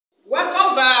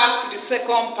to the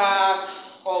second part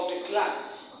of the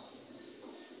class.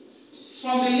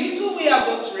 From the little we have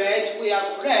just read, we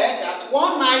have read that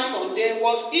one night Sunday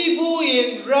was evil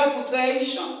in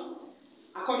reputation,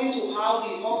 according to how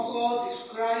the author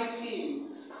described him.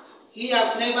 He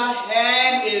has never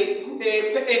earned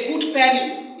a good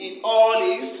penny in all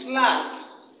his life.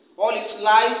 All his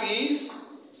life is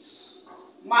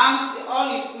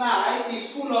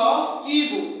full of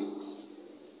evil.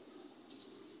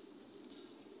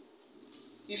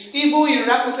 He's evil in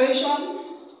reputation.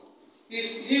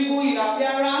 He's evil in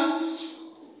appearance.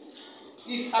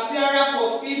 His appearance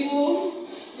was evil.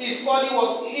 His body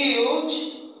was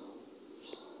huge.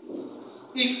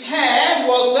 His head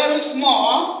was very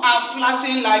small and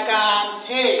flattened like an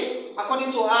hay,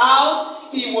 according to how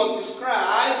he was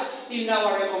described in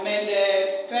our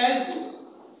recommended textbook.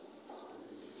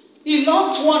 He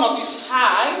lost one of his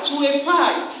eye to a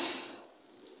fight.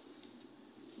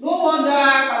 No wonder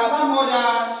Calabar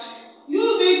mothers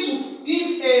use it to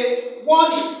give a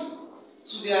warning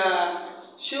to their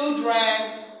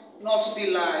children not to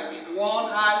be like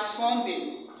one-eye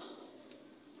Sunday.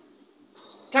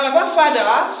 Calabar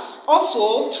fathers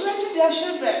also threaten their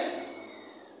children.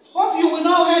 Hope you will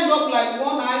not end up like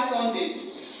one-eye Sunday.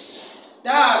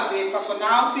 That's the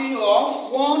personality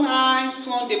of one-eye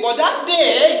Sunday. But that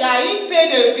day that he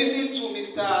paid a visit to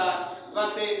Mr.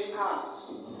 Bassey's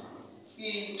house,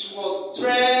 it was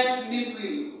dressed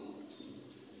neatly,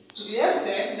 to the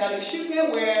extent that the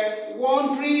children were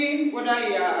wondering whether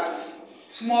he has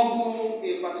smuggled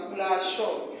a particular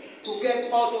shop to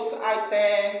get all those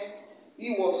items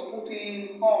he was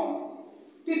putting on.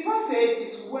 The passage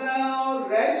is well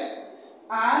read,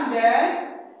 and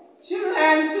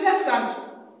students can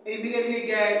immediately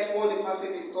get what the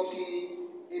passage is talking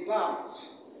about.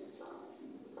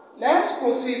 Let's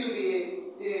proceed to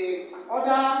the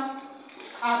other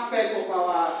aspect of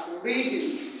our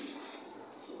reading.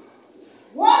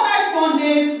 One-eye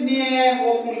Sundays near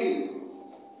Openly.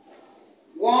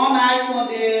 One-eye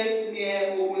Sundays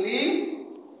near Openly.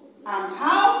 And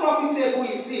how profitable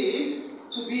is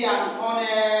it to be an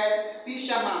honest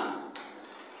fisherman?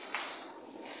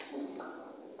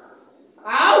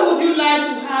 How would you like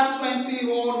to have 20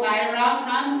 whole naira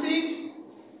counted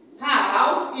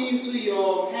out into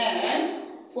your hands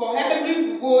for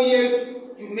every voyage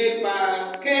you make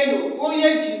by canoe?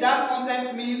 Voyage in that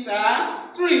context means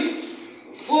 3.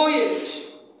 Voyage.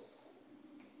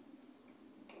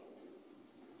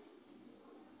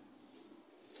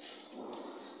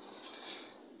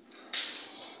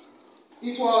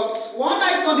 It was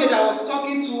one-eye Sunday that I was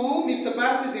talking to Mr.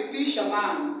 Bassey the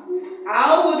fisherman.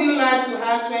 How would you like to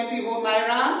have 20 whole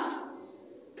naira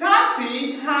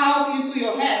counted out into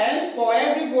your hands for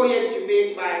every voyage you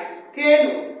make by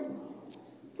canoe?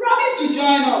 Promise to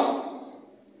join us.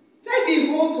 Take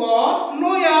the oath of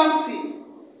loyalty,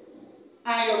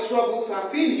 and your troubles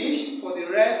are finished for the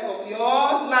rest of your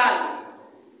life.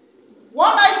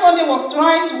 One-eye Sunday was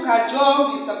trying to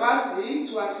cajole Mr.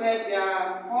 Bassey to accept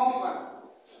their offer.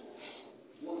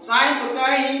 He was trying to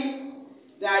tell him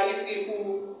that if he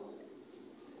could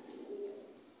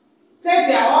take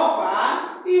their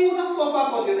offer, he would not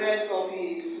suffer for the rest of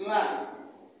his life.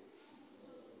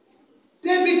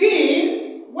 They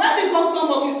begin when the custom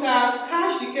officers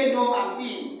catch the canoe and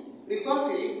him,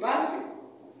 retorting, Bassey,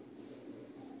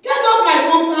 get off my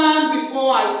compound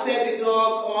before I set the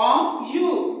dog on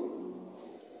you.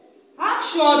 I'm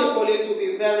sure the police will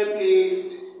be very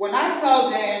pleased when I tell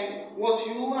them what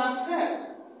you have said.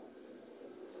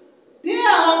 They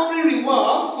are offering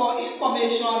rewards for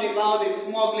information about the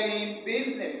smuggling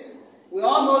business. We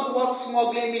all know what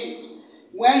smuggling means.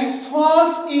 When you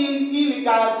force in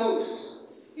illegal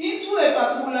goods into a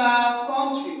particular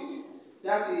country,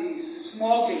 that is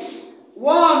smuggling.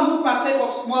 One who partakes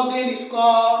of smuggling is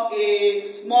called a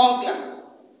smuggler.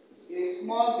 A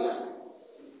smuggler.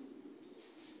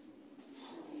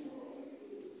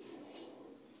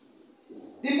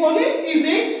 The police, is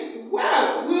it?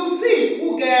 Well, we'll see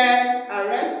who gets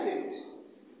arrested.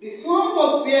 The sun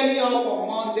was barely up on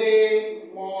Monday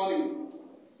morning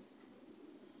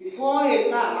before a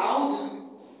loud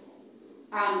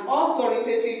and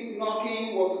authoritative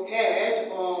knocking was heard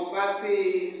on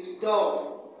Bassey's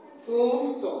door. Full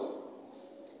stop.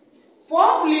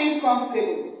 4 police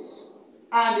constables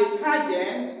and a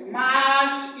sergeant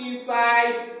marched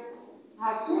inside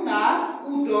as soon as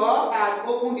Udo had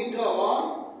opened the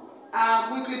door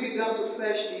and quickly began to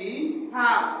search the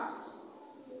house.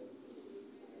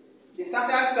 They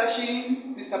started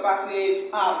searching Mr.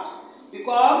 Bassey's house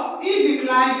because he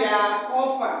declined their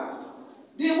offer.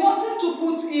 They wanted to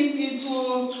put him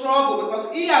into trouble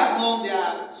because he has known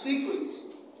their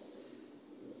secrets.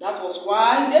 That was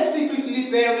why they secretly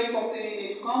buried something in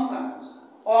his compound,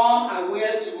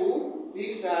 unaware to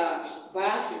Mr.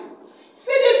 Bassey.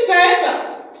 See this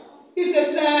paper? It's a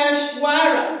search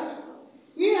warrant.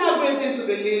 We have reason to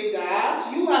believe that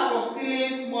you are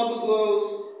concealing smuggled goods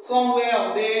somewhere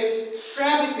on these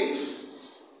premises.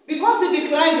 Because they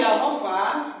declined their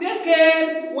offer, they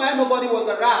came when nobody was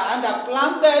around and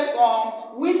planted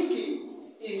some whiskey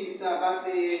in Mr.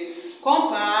 Bassey's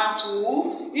compound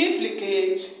to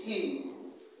implicate him.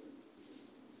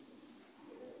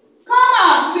 Come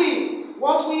and see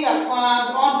what we have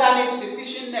found underneath the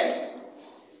fishing net.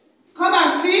 Come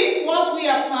and see what we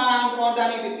have found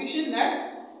underneath the fishing net.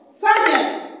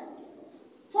 Sergeant,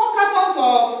 4 cartons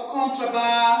of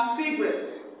contraband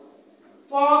cigarettes.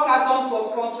 4 cartons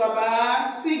of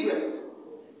contraband cigarettes.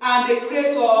 And a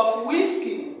crate of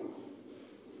whiskey.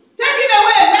 Take him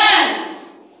away, man!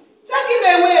 Take him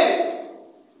away!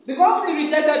 Because he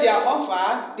rejected their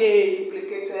offer, they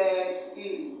implicated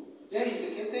him. They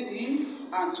implicated him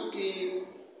and took him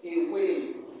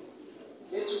away.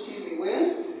 They took him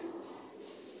away.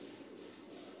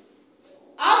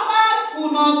 Ahmad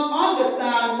could not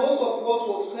understand most of what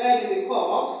was said in the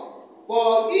court,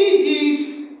 but he did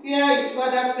hear his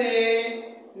father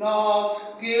say, "Not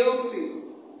guilty.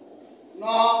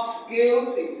 Not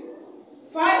guilty."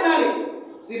 Finally,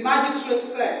 the magistrate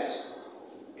said,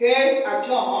 "Case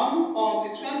adjourned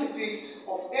until 25th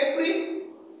of April.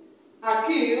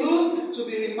 Accused to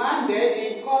be remanded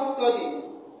in custody.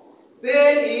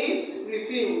 Bail is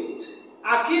refused."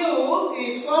 Accused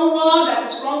is someone that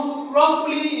is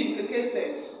wrongfully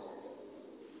implicated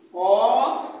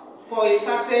or for a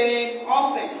certain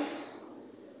offense.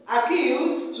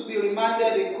 Accused to be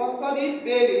remanded in custody,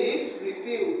 bail is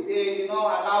refused. They do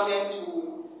not allow them to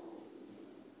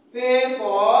pay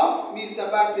for Mr.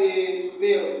 Bassey's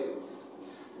bail.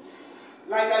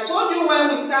 Like I told you when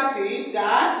we started,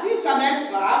 that this is an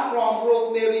extra from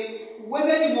Rosemary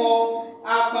Webedimo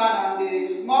Akpan and the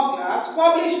Smugglers,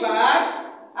 published by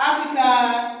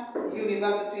African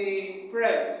University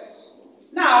Press.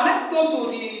 Now, let's go to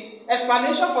the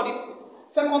explanation for the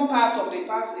second part of the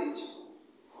passage.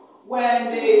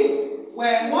 When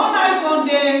One Eye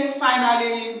Sunday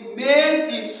finally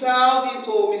made himself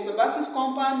into Mr. Bassey's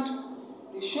compound,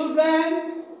 the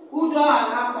children, Udo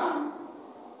and Akpan,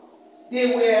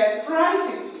 they were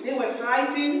frightened. They were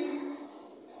frightened.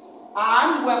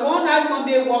 And when One Eye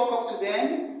Sunday walked up to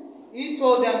them, he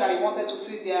told them that he wanted to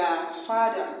see their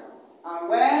father. And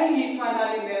when he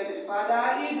finally met the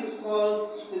father, he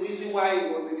discussed the reason why he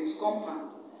was in his compound.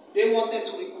 They wanted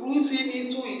to recruit him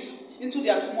into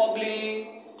their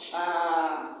smuggling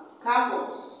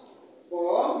carcass.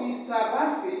 But Mr.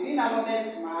 Bassey, being an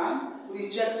honest man,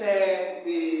 rejected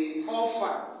the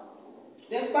offer.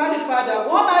 Despite the fact that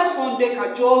One Eye Sunday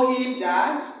cajoled him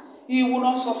that he would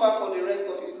not suffer for the rest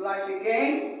of his life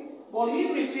again, but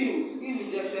he refused. He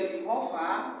rejected the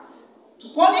offer. To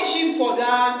punish him for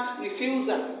that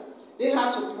refusal, they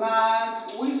had to plant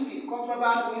whiskey,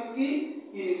 contraband whiskey,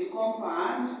 in his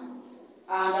compound.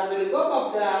 And as a result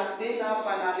of that, they now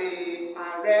finally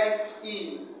arrest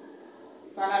him.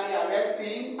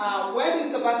 And when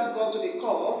Mr. Bassey got to the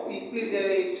court, he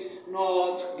pleaded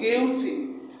not guilty.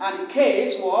 And the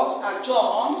case was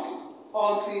adjourned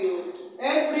until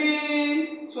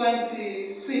April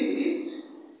 26th.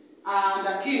 And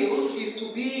the accused is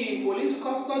to be in police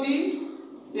custody.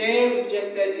 They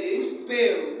rejected his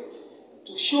bail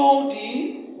to show the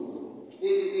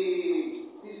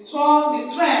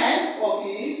strength of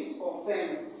his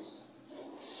offense.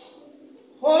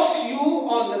 Hope you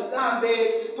understand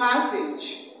this passage.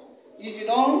 If you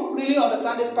don't really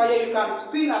understand this passage, you can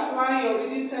still apply your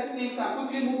reading techniques and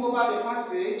quickly move over the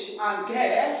passage and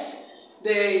get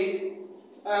the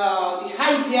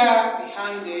idea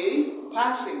behind the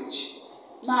passage.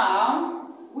 Now,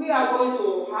 we are going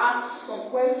to ask some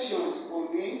questions on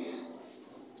it.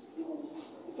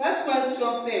 The first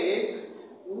question says,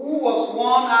 who was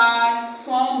One Eye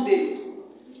Sunday?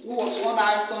 Who was One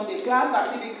Eye Sunday? Class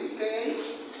activity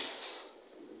says,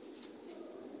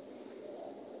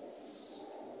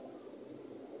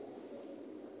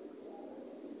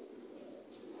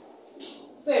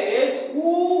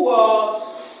 who was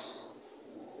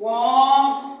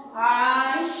One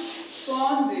Eye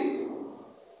Sunday?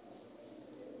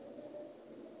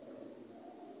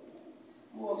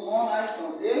 Who was One Eye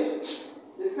Sunday?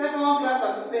 The second class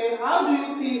have to say, how do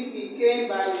you think he came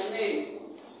by his name?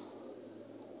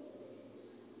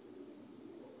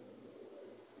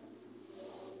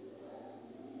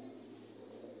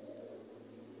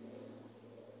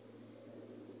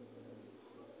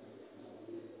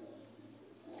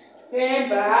 Came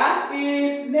by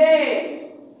his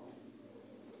name.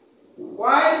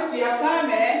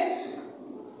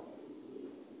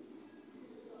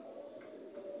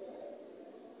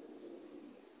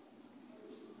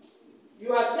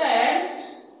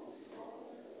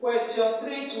 question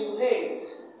 3 to 8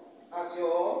 as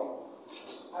your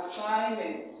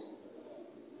assignment.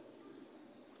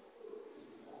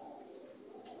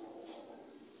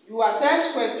 You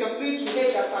attempt question 3 to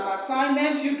 8 as an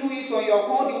assignment. You do it on your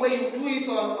own the way you do it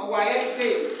on WAEC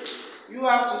day. You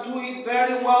have to do it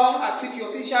very well as if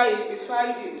your teacher is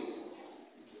beside you.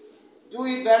 Do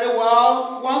it very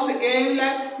well. Once again,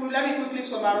 let me quickly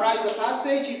summarize the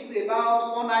passage. It's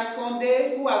about one-eyed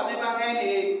Sunday. Who has never earned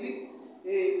a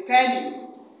penny?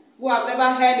 Who has never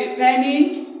earned a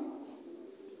penny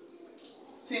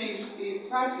since he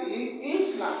started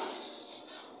his life?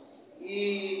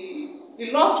 He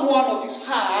lost one of his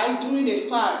eye during a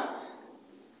fight.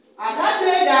 And that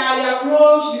day that I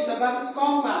approached Mr. Bass's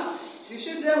compound, the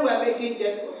children were making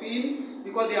jest of him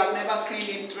because they have never seen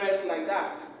him dressed like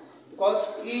that.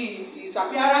 Because his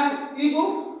appearance is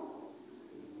evil.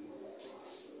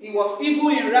 He was evil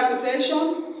in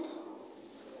reputation.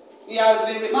 He has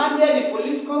been remanded in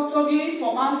police custody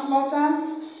for manslaughter,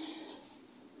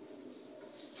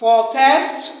 for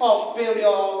theft of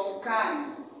various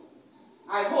kinds.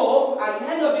 I hope at the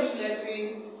end of this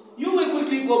lesson, you will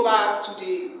quickly go back to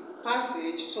the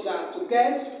passage so that to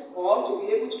get or to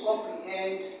be able to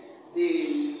comprehend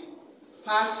the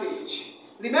passage.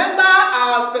 Remember,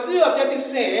 our specific objective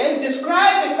says,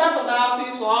 describe the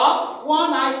personalities of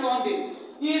one-eyed Sunday.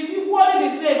 He is equally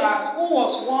the same as who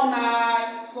was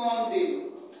one-eyed Sunday.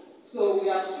 So we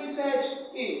have treated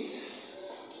it.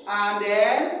 And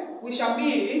then we shall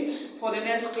meet for the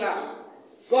next class.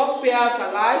 God spares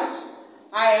our lives.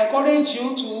 I encourage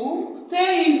you to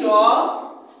stay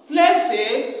indoor, play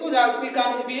safe, so that we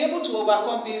can be able to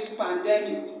overcome this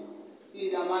pandemic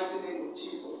in the mighty name of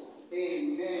Jesus.